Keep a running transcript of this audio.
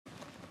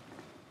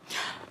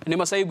Ni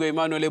Masaibu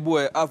Emmanuel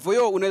Eboué.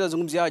 Oyoo, unaweza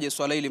zungumziaje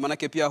swala hili?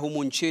 Manake pia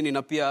humu nchini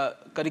na pia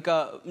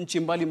katika nchi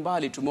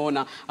mbalimbali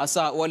tumeona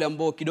hasa wale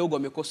ambao kidogo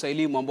wamekosa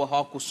elimu, ambao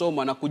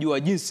hawakusoma na kujua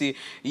jinsi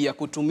ya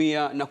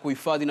kutumia na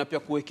kuhifadhi na pia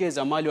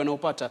kuwekeza mali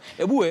wanaopata.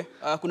 Eboué,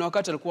 kuna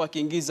wakati alikuwa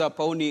akiingiza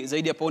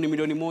zaidi ya pauni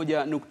milioni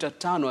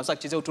 1.5 hasa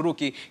akichezea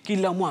Uturuki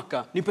kila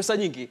mwaka. Ni pesa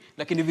nyingi,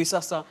 lakini hivi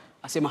sasa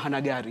asema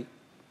hana gari.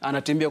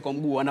 Anatembea kwa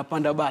mguu,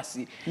 anapanda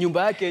basi.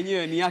 Nyumba yake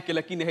yenyewe ni yake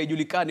lakini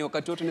haijulikani,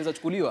 wakati wote inaweza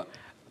chukuliwa.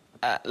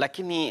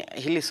 Lakini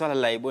hili swala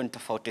la Eboué ni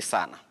tofauti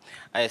sana.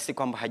 Si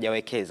kwamba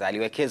hajawekeza,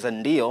 aliwekeza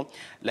ndio,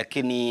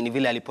 lakini ni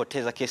vile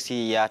alipoteza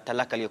kesi ya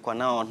talaka aliyokuwa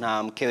nao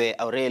na mkewe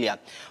Aurelia.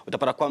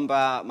 Utapata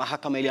kwamba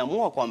mahakama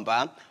iliamua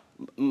kwamba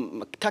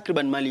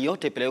takriban mali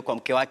yote ipelekwe kwa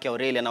mke wake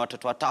Aurelia na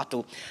watoto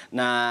watatu,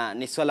 na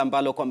ni swala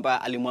ambalo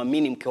kwamba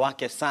alimwamini mke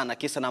wake sana,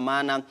 kisa na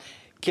maana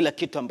kila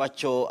kitu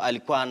ambacho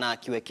alikuwa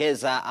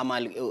anakiwekeza ama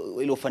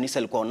ile ufanisi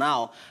alikuwa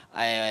nao,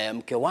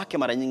 mke wake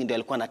mara nyingi ndio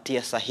alikuwa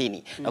anatia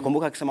sahini.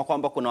 Nakumbuka akisema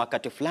kwamba kuna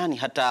wakati fulani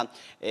hata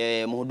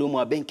mhudumu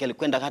wa benki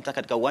alikwenda hata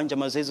katika uwanja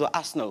mazoezi wa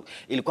Arsenal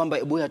ili kwamba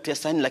Eboué atie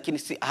sahini,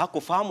 lakini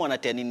hakufahamu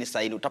anatia nini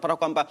sahini. Utapata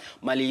kwamba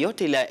mali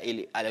yote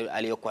ile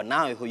aliyokuwa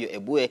nayo huyo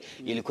Eboué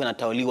ilikuwa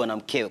inatawaliwa na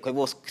mkewe. Kwa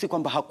hivyo si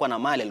kwamba hakuwa na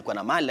mali, alikuwa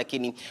na mali,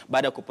 lakini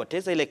baada ya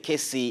kupoteza ile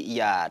kesi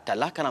ya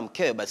talaka na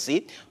mkewe,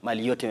 basi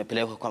mali yote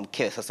imepelekwa kwa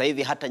mkewe. Sasa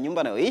hivi hata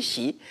nyumba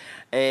anayoishi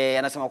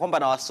anasema kwamba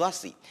na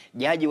wasiwasi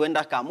jaji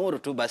huenda kaamuru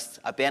tu basi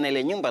apeane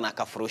ile nyumba na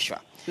akafurushwa.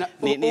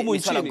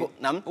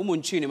 Humu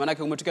nchini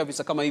manake umetokea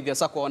visa kama hivi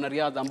hasa kwa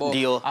wanariadha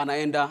ambao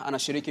anaenda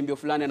anashiriki mbio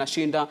fulani,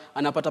 anashinda,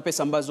 anapata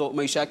pesa ambazo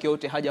maisha yake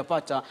yote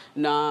hajapata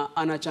na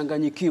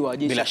anachanganyikiwa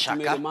jinsi ya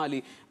kutumia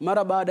mali.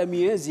 Mara baada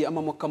miezi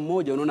ama mwaka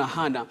mmoja unaona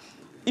hana.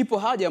 Ipo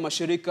haja ya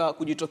mashirika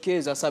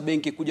kujitokeza, sa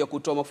benki kuja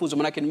kutoa mafunzo.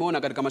 Manake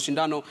nimeona katika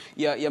mashindano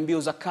ya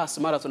mbio za CAS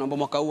marathon ambao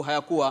mwaka huu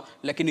hayakuwa,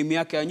 lakini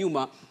miaka ya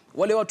nyuma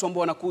wale watu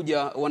ambao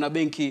wanakuja wana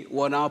benki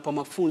wanawapa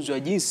mafunzo ya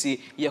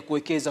jinsi ya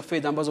kuwekeza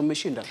fedha ambazo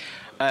mmeshinda.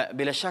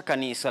 Bila shaka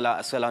ni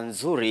swala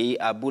nzuri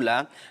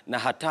Abula, na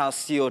hata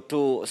sio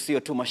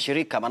tu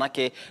mashirika,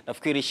 manake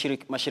nafikiri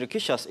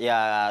mashirikisho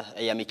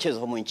ya michezo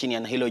humu nchini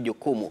yana hilo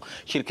jukumu.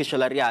 Shirikisho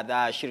la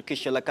riadha,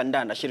 shirikisho la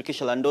kandanda,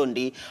 shirikisho la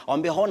ndondi,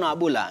 waambia hona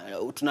Abula,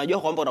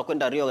 tunajua kwamba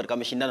unakwenda Rio katika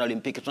mashindano ya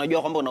Olimpiki,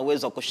 tunajua kwamba una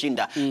uwezo wa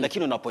kushinda,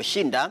 lakini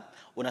unaposhinda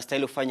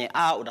unastahili ufanye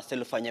A,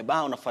 unastahili ufanye B,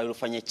 unastahili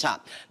ufanye C.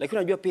 Lakini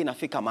unajua pia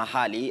inafika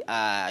mahali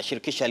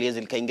shirikisho haliwezi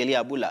likaingilia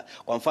Abula.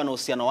 Kwa mfano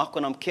uhusiano wako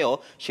na mkeo,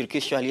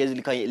 shirikisho haliwezi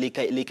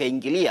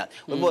likaingilia.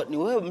 Kwa hivyo ni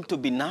wewe mtu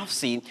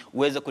binafsi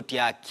uweze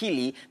kutia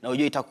akili na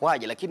ujue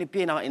itakuwaje. Lakini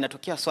pia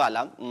inatokea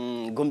swala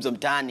gumzo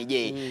mtaani,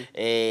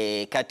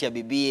 je, kati ya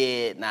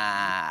bibie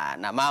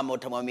na mama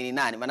utamwamini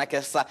nani? Maana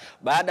sasa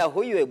baada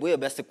huyu Eboué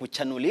basi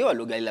kuchanuliwa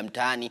lugha ile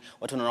mtaani,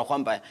 watu wanaona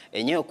kwamba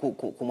yenyewe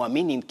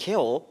kumwamini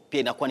mkeo pia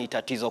inakuwa ni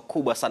tatizo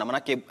kubwa sana.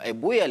 Maana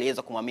Eboué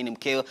aliweza kumwamini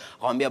mkeo,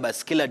 akamwambia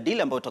basi kila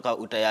deal ambayo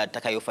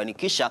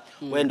utakayofanikisha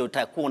wewe ndio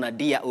utakuwa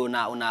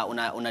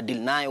una deal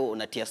nayo,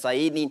 unatia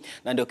saini,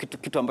 na ndio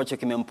kitu ambacho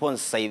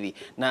kimemponza sasa hivi.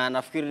 Na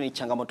nafikiri ni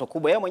changamoto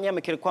kubwa. Yeye mwenyewe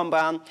amekiri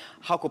kwamba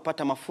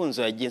hakupata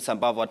mafunzo ya jinsi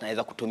ambavyo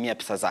anaweza kutumia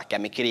pesa zake.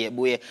 Amekiri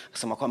Eboué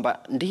akasema kwamba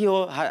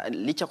ndio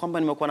licha kwamba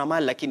nimekuwa na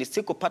mali, lakini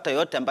sikupata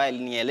yote ambaye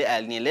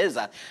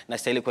alinieleza na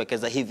stahili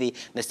kuwekeza hivi,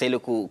 na stahili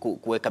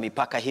kuweka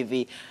mipaka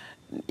hivi.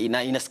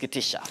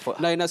 Inasikitisha.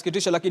 Na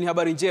inasikitisha, lakini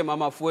habari njema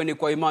ama afueni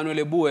kwa Emmanuel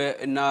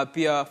Eboué na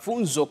pia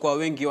funzo kwa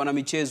wengi wana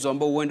michezo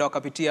ambao huenda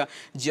wakapitia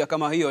njia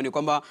kama hiyo, ni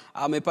kwamba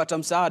amepata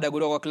msaada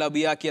kutoka kwa klabu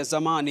yake ya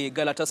zamani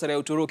Galatasaray ya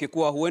Uturuki,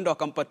 kuwa huenda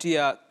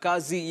wakampatia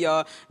kazi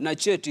na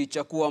cheti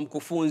cha kuwa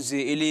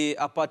mkufunzi ili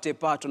apate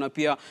pato na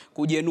pia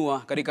kujenua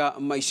katika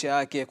maisha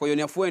yake. Kwa hiyo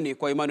ni afueni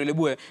kwa Emmanuel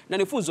Eboué na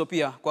ni funzo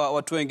pia kwa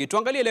watu wengi.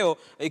 Tuangalie leo,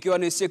 ikiwa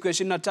ni siku ya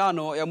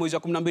 25 ya mwezi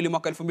wa 12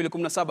 mwaka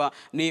 2017,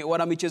 ni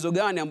wana michezo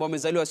gani ambao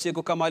wamezaliwa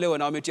siku kama leo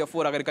na wametia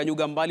fora katika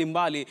nyuga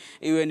mbalimbali,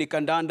 iwe ni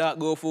kandanda,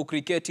 gofu,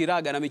 kriketi,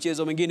 raga na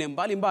michezo mingine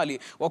mbalimbali.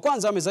 Wa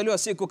kwanza amezaliwa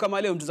siku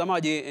kama leo,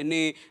 mtazamaji,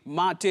 ni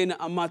Martin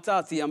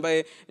Mathathi,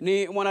 ambaye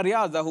ni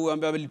mwanariadha huyu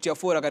ambaye alitia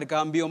fora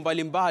katika mbio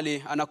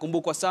mbalimbali.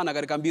 Anakumbukwa sana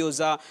katika mbio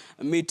za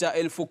mita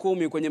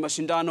 10,000 kwenye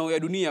mashindano ya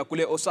dunia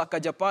kule Osaka,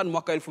 Japan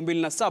mwaka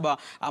 2007,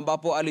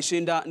 ambapo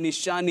alishinda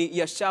nishani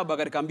ya shaba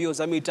katika mbio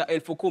za mita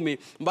 10,000.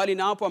 Mbali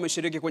na hapo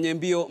ameshiriki kwenye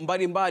mbio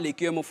mbalimbali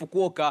ikiwemo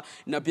Fukuoka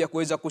na pia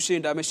kuweza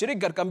kushinda.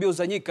 Ameshiriki katika mbio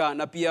za nyika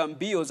na pia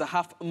mbio za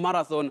half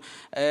marathon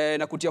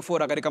na kutia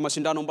fora katika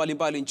mashindano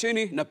mbalimbali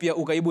nchini na pia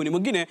ughaibuni.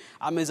 Mwingine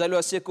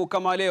amezaliwa siku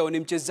kama leo ni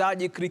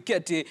mchezaji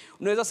kriketi,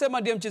 unaweza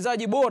sema ndiye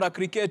mchezaji bora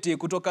kriketi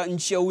kutoka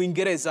nchi ya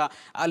Uingereza,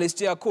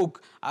 Alistair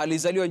Cook.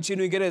 Alizaliwa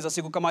nchini Uingereza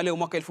siku kama leo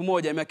mwaka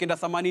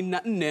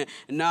 1984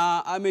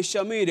 na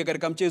ameshamiri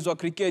katika mchezo wa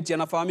kriketi.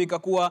 Anafahamika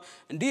kuwa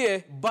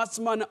ndiye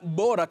batsman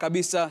bora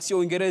kabisa, sio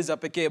Uingereza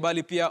pekee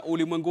bali pia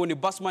ulimwenguni.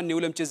 Batsman ni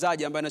ule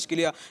mchezaji ambaye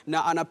anashikilia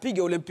na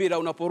anapiga ule mpira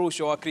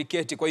unaporushwa wa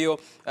kriketi. Kwa hiyo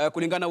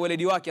kulingana na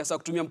weledi wake hasa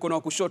kutumia mkono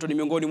wa kushoto, ni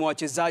miongoni mwa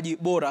wachezaji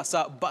bora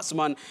hasa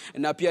batsman,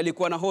 na pia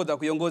alikuwa nahodha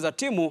kuiongoza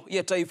timu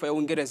ya taifa ya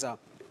Uingereza.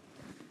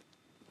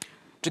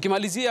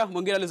 Tukimalizia,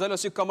 mwingine alizaliwa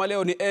siku kama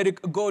leo ni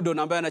Eric Gordon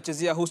ambaye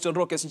anachezea Houston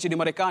Rockets nchini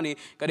Marekani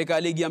katika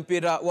ligi ya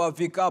mpira wa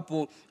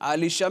vikapu.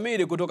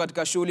 Alishamiri kutoka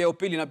katika shule ya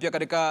upili na pia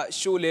katika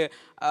shule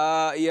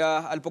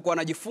ya alipokuwa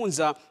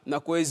anajifunza na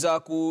kuweza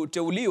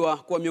kuteuliwa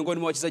kuwa miongoni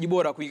mwa wachezaji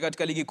bora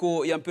katika ligi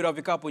kuu ya mpira wa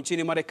vikapu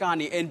nchini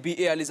Marekani,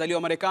 NBA.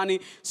 Alizaliwa Marekani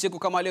siku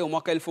kama leo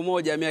mwaka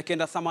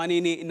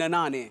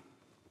 1988.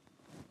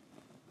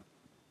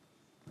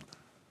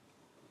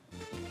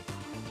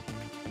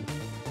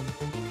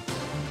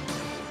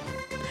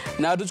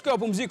 Na tuchukue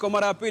mapumziko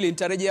mara ya pili,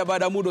 nitarejea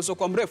baada ya muda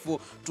usiokuwa mrefu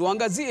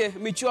tuangazie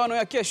michuano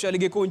ya kesho ya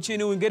ligi kuu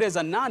nchini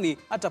Uingereza. Nani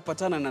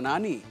atapatana na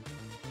nani?